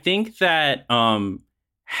 Yeah, I think that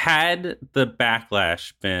had the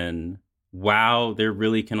backlash been, wow, there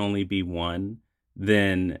really can only be one,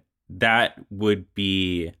 then that would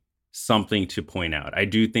be something to point out. I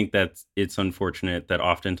do think that it's unfortunate that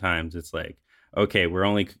oftentimes it's like, okay, we're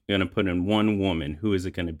only going to put in one woman. Who is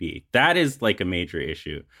it going to be? That is like a major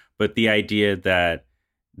issue. But the idea that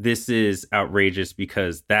this is outrageous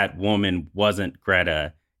because that woman wasn't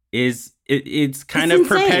Greta it's kind of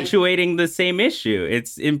perpetuating the same issue.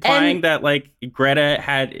 It's implying that, like,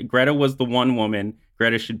 Greta was the one woman.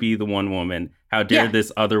 Greta should be the one woman. How dare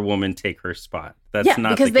this other woman take her spot? That's not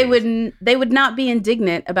because the case. they would not be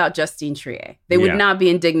indignant about Justine Triet. They would not be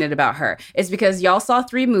indignant about her. It's because y'all saw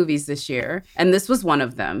 3 movies this year, and this was one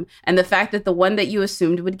of them. And the fact that the one that you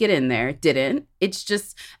assumed would get in there didn't. It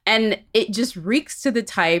just reeks to the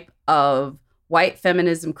type of white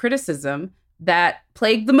feminism criticism that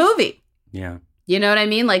plagued the movie. Yeah. You know what I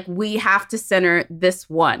mean? Like, we have to center this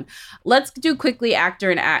one. Let's do quickly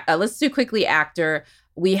actor.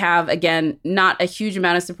 We have, again, not a huge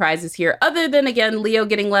amount of surprises here, other than, again, Leo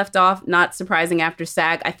getting left off, not surprising after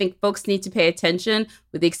SAG. I think folks need to pay attention,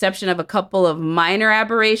 with the exception of a couple of minor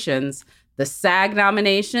aberrations. The SAG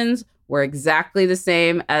nominations were exactly the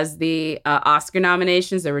same as the Oscar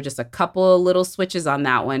nominations. There were just a couple of little switches on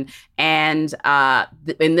that one. And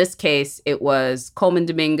in this case, it was Coleman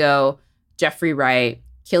Domingo, Jeffrey Wright,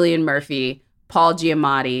 Cillian Murphy, Paul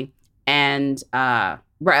Giamatti, and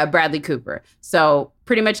Bradley Cooper. So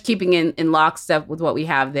pretty much keeping in lockstep with what we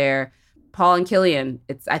have there. Paul and Killian.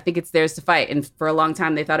 I think it's theirs to fight. And for a long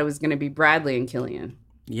time, they thought it was going to be Bradley and Killian.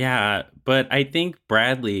 Yeah, but I think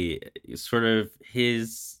Bradley, sort of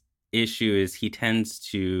his issue is he tends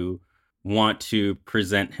to want to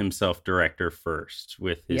present himself director first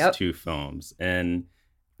with his two films. And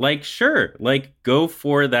like, sure, like go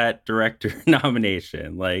for that director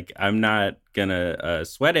nomination. Like, I'm not gonna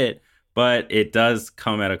sweat it, but it does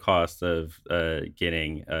come at a cost of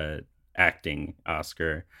getting an acting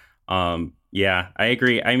Oscar. Yeah, I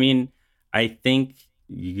agree. I mean, I think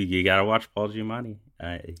you gotta watch Paul Giamatti.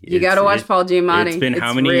 You got to watch Paul Giamatti. It's been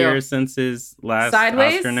how many years since his last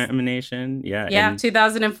Sideways? Oscar nomination? Yeah,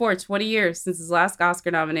 2004, 20 years since his last Oscar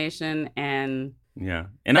nomination. And yeah,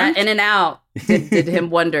 and that In and Out did him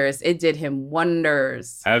wonders. It did him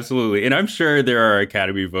wonders. Absolutely. And I'm sure there are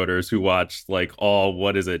Academy voters who watched like all,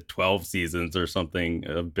 12 seasons or something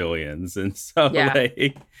of Billions. And so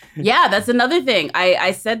yeah, that's another thing.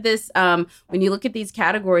 I said this, when you look at these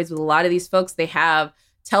categories with a lot of these folks, they have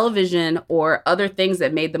television or other things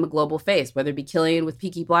that made them a global face, whether it be Killian with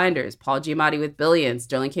Peaky Blinders, Paul Giamatti with Billions,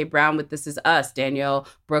 Sterling K. Brown with This Is Us, Danielle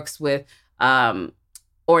Brooks with Orange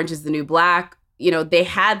is the New Black. You know, they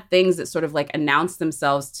had things that sort of like announced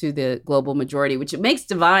themselves to the global majority, which it makes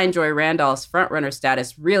Divine Joy Randolph's frontrunner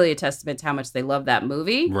status really a testament to how much they love that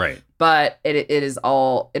movie. Right. But it is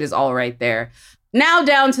all right there. Now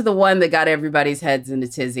down to the one that got everybody's heads in a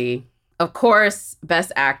tizzy. Of course,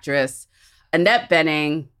 Best Actress, Annette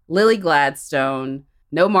Bening, Lily Gladstone,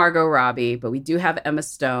 no Margot Robbie, but we do have Emma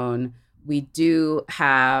Stone. We do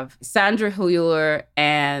have Sandra Hüller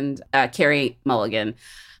and Carey Mulligan.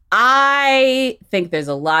 I think there's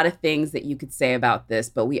a lot of things that you could say about this,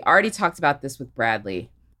 but we already talked about this with Bradley.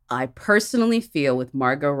 I personally feel with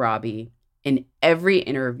Margot Robbie in every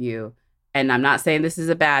interview, and I'm not saying this is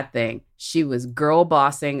a bad thing, she was girl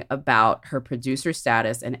bossing about her producer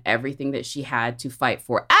status and everything that she had to fight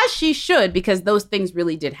for, as she should, because those things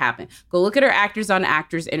really did happen. Go look at her Actors on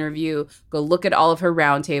Actors interview. Go look at all of her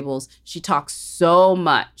roundtables. She talks so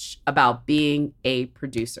much about being a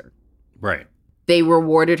producer. Right. They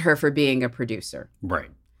rewarded her for being a producer. Right.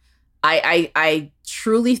 I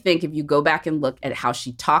truly think if you go back and look at how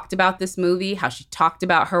she talked about this movie, how she talked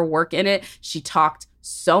about her work in it, she talked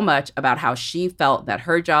so much about how she felt that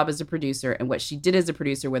her job as a producer and what she did as a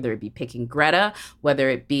producer, whether it be picking Greta, whether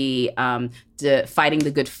it be fighting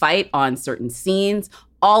the good fight on certain scenes,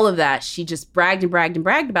 all of that, she just bragged and bragged and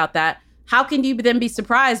bragged about that. How can you then be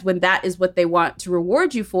surprised when that is what they want to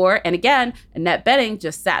reward you for? And again, Annette Bening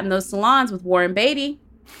just sat in those salons with Warren Beatty.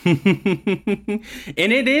 And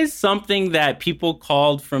it is something that people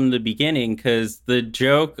called from the beginning, because the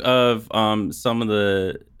joke of some of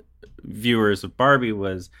the viewers of Barbie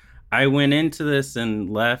was, I went into this and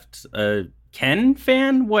left a Ken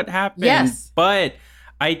fan. What happened? Yes. But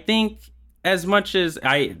I think as much as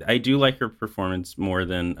I do like her performance more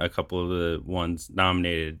than a couple of the ones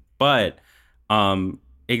nominated, but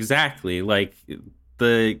exactly, like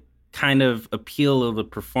the kind of appeal of the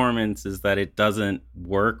performance is that it doesn't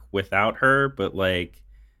work without her, but like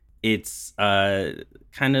it's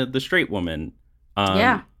kind of the straight woman.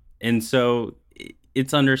 And so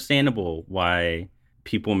it's understandable why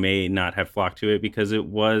people may not have flocked to it, because it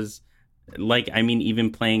was like, I mean,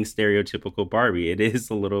 even playing stereotypical Barbie, it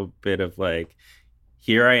is a little bit of like,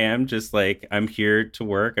 here I am, just like, I'm here to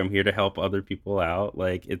work. I'm here to help other people out.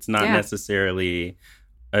 Like, it's not necessarily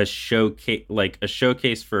a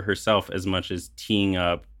showcase for herself as much as teeing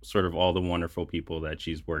up sort of all the wonderful people that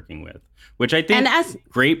she's working with, which I think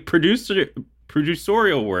great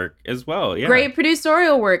producerial work as well. Yeah. Great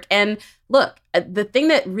producerial work. And look, the thing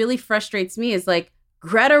that really frustrates me is like,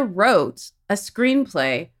 Greta wrote a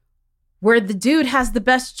screenplay where the dude has the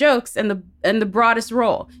best jokes and the broadest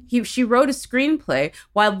role. She wrote a screenplay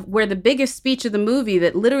where the biggest speech of the movie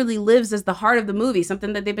that literally lives as the heart of the movie,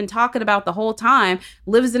 something that they've been talking about the whole time,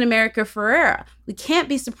 lives in America Ferrera. We can't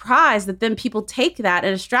be surprised that then people take that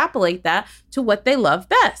and extrapolate that to what they love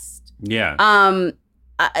best. Yeah.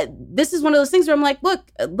 This is one of those things where I'm like,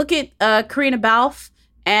 look at Karina Balfe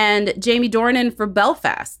and Jamie Dornan for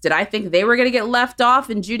Belfast. Did I think they were going to get left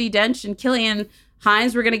off and Judi Dench and Cillian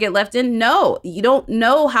Hines were going to get left in? No, you don't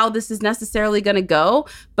know how this is necessarily going to go,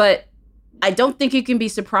 but I don't think you can be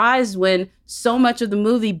surprised when so much of the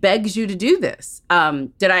movie begs you to do this.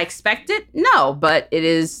 Did I expect it? No, but it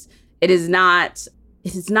is not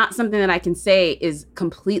something that I can say is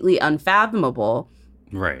completely unfathomable.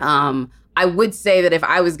 Right. I would say that if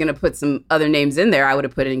I was going to put some other names in there, I would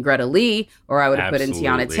have put in Greta Lee or I would have put in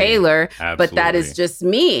Tiana Taylor, but that is just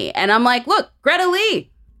me. And I'm like, look, Greta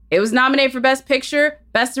Lee, It was nominated for Best Picture,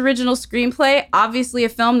 Best Original Screenplay, obviously a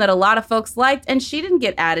film that a lot of folks liked, and she didn't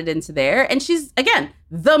get added into there. And she's, again,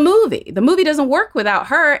 the movie. The movie doesn't work without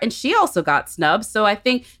her, and she also got snubbed. So I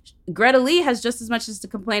think Greta Lee has just as much as to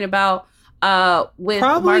complain about with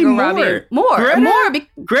Probably Margot more. Robbie.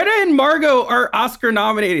 Greta and Margot are Oscar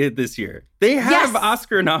nominated this year. They have Yes.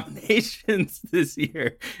 Oscar nominations this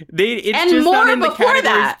year. It's And just more not in the before categories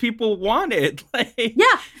that. people wanted. Like,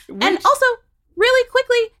 Yeah. And which- also, really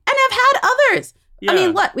quickly, and have had others. I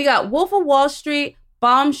mean, what? We got Wolf of Wall Street,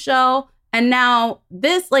 Bombshell, and now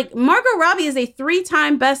this, like, Margot Robbie is a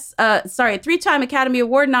three-time Academy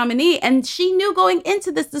Award nominee, and she knew going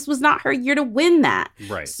into this was not her year to win that.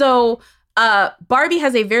 Right. So Barbie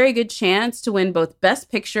has a very good chance to win both Best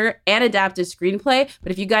Picture and Adapted Screenplay.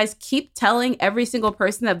 But if you guys keep telling every single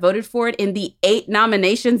person that voted for it in the 8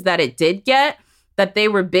 nominations that it did get that they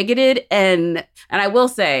were bigoted, and I will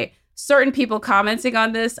say, certain people commenting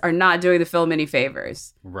on this are not doing the film any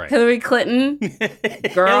favors. Right. Hillary Clinton,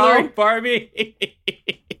 girl. Hillary Barbie.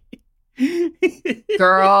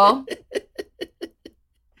 girl,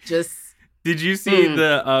 just Did you see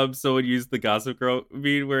the someone used the Gossip Girl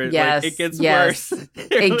meme where it, Yes, like, it gets yes. worse?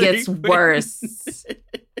 it gets worse.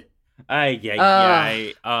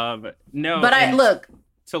 No, But and look,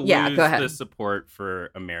 to lose yeah, go ahead. the support for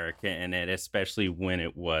America in it, especially when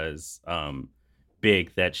it was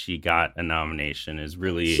big that she got a nomination, is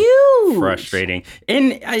really huge. frustrating.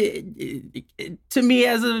 And to me,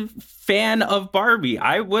 as a fan of Barbie,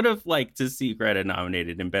 I would have liked to see Greta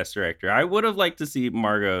nominated in Best Director. I would have liked to see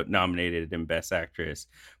Margot nominated in Best Actress.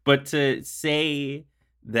 But to say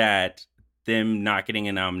that them not getting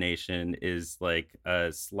a nomination is like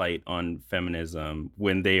a slight on feminism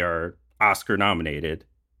when they are Oscar nominated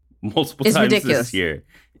multiple It's times ridiculous. this year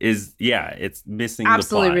it's missing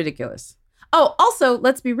Absolutely the plot. ridiculous. Oh, also,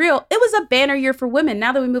 let's be real. It was a banner year for women.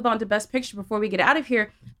 Now that we move on to Best Picture before we get out of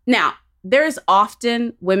here. Now, there's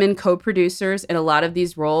often women co-producers in a lot of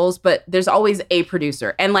these roles, but there's always a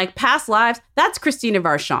producer. And like Past Lives, that's Christina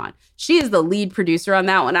Varchon. She is the lead producer on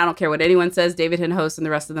that one. I don't care what anyone says. David Hinojosa and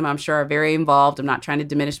the rest of them, I'm sure, are very involved. I'm not trying to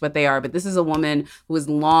diminish what they are, but this is a woman who has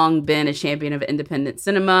long been a champion of independent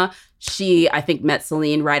cinema. She, I think, met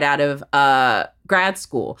Celine right out of grad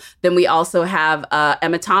school. Then we also have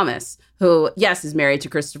Emma Thomas, who, yes, is married to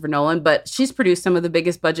Christopher Nolan, but she's produced some of the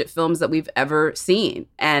biggest budget films that we've ever seen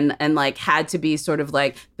and like had to be sort of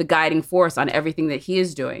like the guiding force on everything that he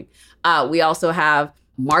is doing. We also have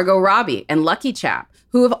Margot Robbie and Lucky Chap,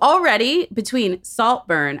 who have already, between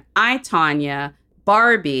Saltburn, I, Tonya,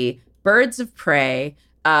 Barbie, Birds of Prey,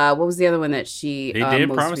 what was the other one that she... They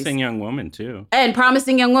did Promising Young Woman, too. And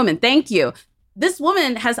Promising Young Woman, thank you. This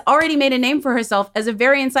woman has already made a name for herself as a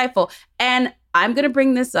very insightful, and I'm going to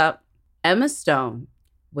bring this up. Emma Stone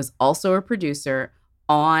was also a producer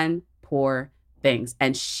on Poor Things.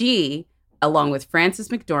 And she, along with Frances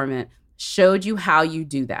McDormand, showed you how you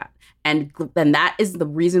do that. And that is the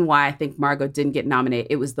reason why I think Margot didn't get nominated.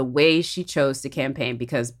 It was the way she chose to campaign,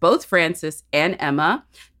 because both Frances and Emma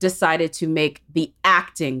decided to make the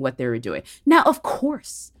acting what they were doing. Now, of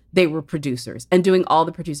course, they were producers and doing all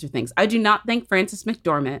the producer things. I do not think Frances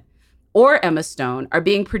McDormand or Emma Stone are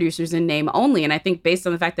being producers in name only. And I think based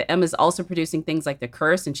on the fact that Emma's also producing things like The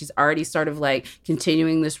Curse, and she's already sort of like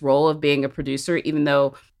continuing this role of being a producer, even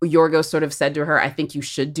though Yorgos sort of said to her, I think you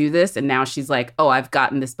should do this. And now she's like, oh, I've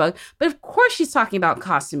gotten this bug. But of course she's talking about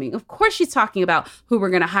costuming. Of course she's talking about who we're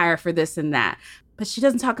going to hire for this and that. But she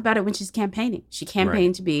doesn't talk about it when she's campaigning. She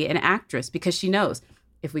campaigned to be an actress because she knows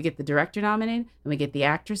if we get the director nominated and we get the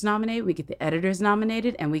actors nominated, we get the editors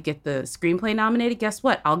nominated, and we get the screenplay nominated, guess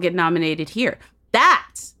what? I'll get nominated here. That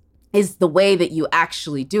is the way that you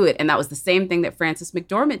actually do it. And that was the same thing that Frances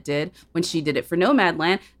McDormand did when she did it for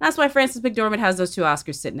Nomadland. That's why Frances McDormand has those 2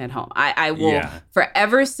 Oscars sitting at home. I will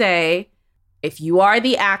forever say, if you are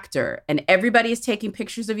the actor and everybody is taking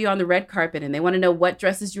pictures of you on the red carpet and they want to know what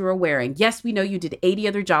dresses you are wearing, yes, we know you did 80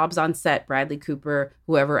 other jobs on set, Bradley Cooper,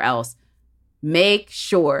 whoever else. Make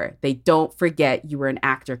sure they don't forget you were an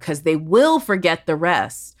actor, because they will forget the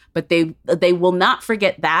rest, but they will not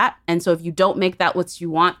forget that. And so if you don't make that what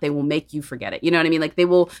you want, they will make you forget it. You know what I mean? Like they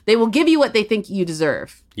will give you what they think you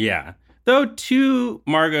deserve. Yeah. Though, to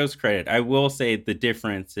Margot's credit, I will say the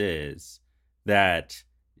difference is that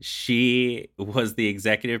she was the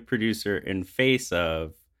executive producer in Face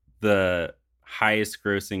of, the highest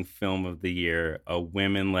grossing film of the year, a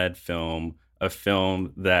women-led film, a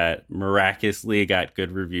film that miraculously got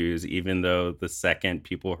good reviews, even though the second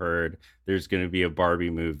people heard there's going to be a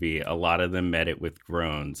Barbie movie, a lot of them met it with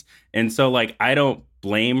groans. And so, like, I don't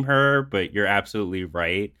blame her, but you're absolutely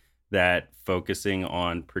right that focusing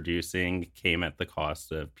on producing came at the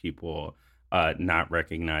cost of people not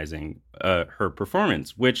recognizing her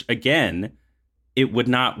performance, which, again, it would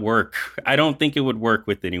not work. I don't think it would work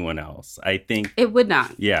with anyone else. I think it would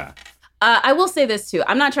not. Yeah. I will say this, too.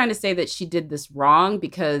 I'm not trying to say that she did this wrong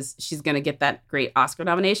because she's going to get that great Oscar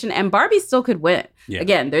nomination. And Barbie still could win. Yeah.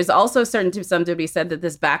 Again, there's also some to be said that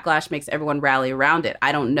this backlash makes everyone rally around it.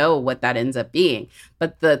 I don't know what that ends up being.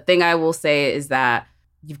 But the thing I will say is that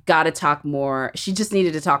you've got to talk more. She just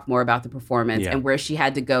needed to talk more about the performance and where she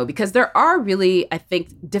had to go. Because there are really, I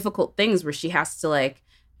think, difficult things where she has to, like,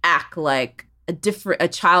 act like a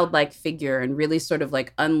childlike figure and really sort of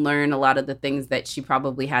like unlearn a lot of the things that she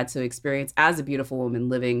probably had to experience as a beautiful woman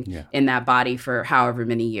living in that body for however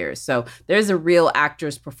many years. So there's a real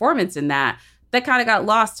actor's performance in that kind of got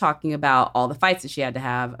lost talking about all the fights that she had to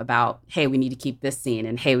have about, hey, we need to keep this scene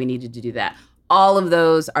and hey, we needed to do that. All of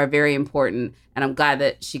those are very important and I'm glad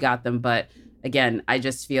that she got them. But again, I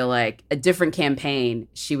just feel like a different campaign,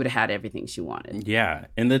 she would have had everything she wanted. Yeah.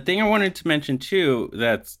 And the thing I wanted to mention, too,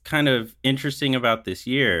 that's kind of interesting about this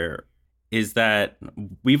year is that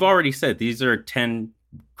we've already said these are 10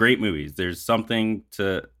 great movies. There's something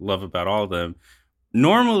to love about all of them.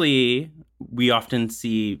 Normally, we often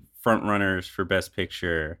see frontrunners for Best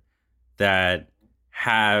Picture that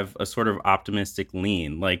have a sort of optimistic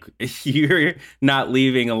lean. Like, you're not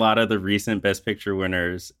leaving a lot of the recent Best Picture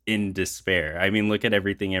winners in despair. I mean, look at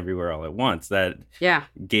Everything Everywhere All at Once. That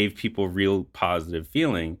gave people real positive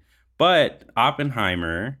feeling. But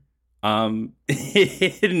Oppenheimer, not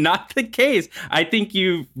the case. I think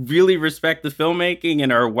you really respect the filmmaking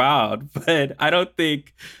and are wowed, but I don't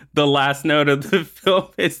think the last note of the film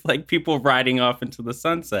is like people riding off into the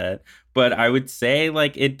sunset. But I would say,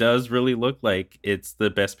 like, it does really look like it's the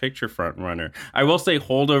Best Picture frontrunner. I will say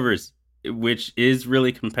Holdovers, which is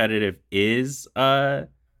really competitive, is... I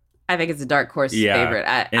think it's a dark horse favorite.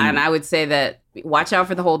 And I would say that watch out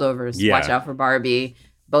for the Holdovers. Watch out for Barbie.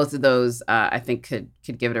 Both of those, I think, could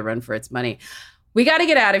give it a run for its money. We got to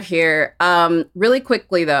get out of here. Really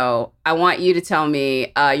quickly, though, I want you to tell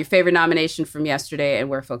me your favorite nomination from yesterday and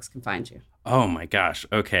where folks can find you. Oh, my gosh.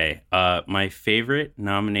 Okay. My favorite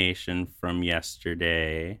nomination from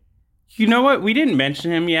yesterday. You know what? We didn't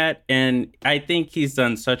mention him yet, and I think he's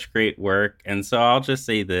done such great work. And so I'll just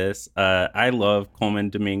say this. I love Colman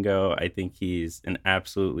Domingo. I think he's an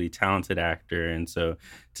absolutely talented actor. And so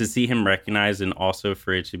to see him recognized and also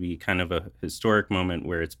for it to be kind of a historic moment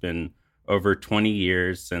where it's been over 20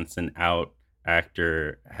 years since an out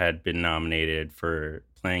actor had been nominated for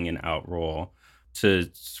playing an out role, to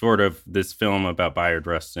sort of this film about Bayard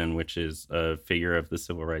Rustin, which is a figure of the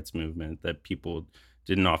civil rights movement that people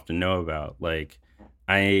didn't often know about. Like,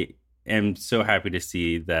 I am so happy to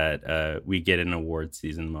see that we get an award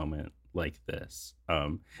season moment like this.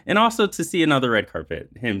 And also to see him do another red carpet,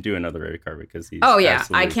 because he's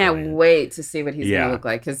I can't wait to see what he's going to look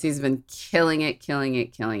like, because he's been killing it.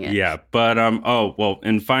 Yeah, but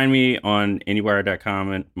and find me on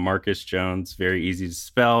anywire.com and Marcus Jones, very easy to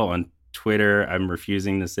spell. On Twitter, I'm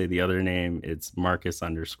refusing to say the other name. It's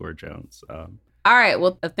Marcus_Jones. All right.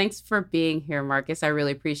 Well, thanks for being here, Marcus. I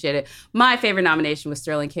really appreciate it. My favorite nomination was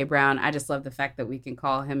Sterling K. Brown. I just love the fact that we can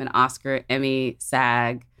call him an Oscar, Emmy,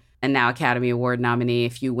 SAG, and now Academy Award nominee. A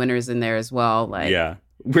few winners in there as well. Like,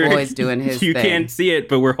 we're always doing his thing. You can't see it,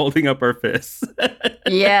 but we're holding up our fists.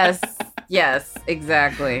 Yes,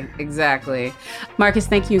 exactly. Marcus,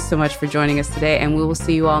 thank you so much for joining us today, and we will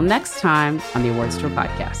see you all next time on the Awards Tour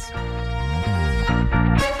Podcast.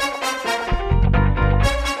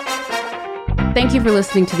 Thank you for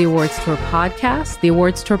listening to the Awards Tour Podcast. The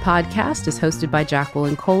Awards Tour Podcast is hosted by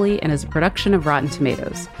Jacqueline Coley and is a production of Rotten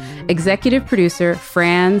Tomatoes. Executive producer,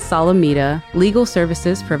 Fran Salamita. Legal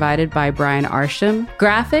services provided by Brian Arsham.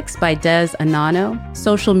 Graphics by Des Anano.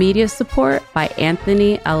 Social media support by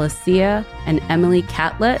Anthony Alicia and Emily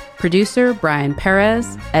Catlett. Producer, Brian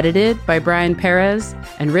Perez. Edited by Brian Perez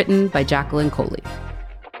and written by Jacqueline Coley.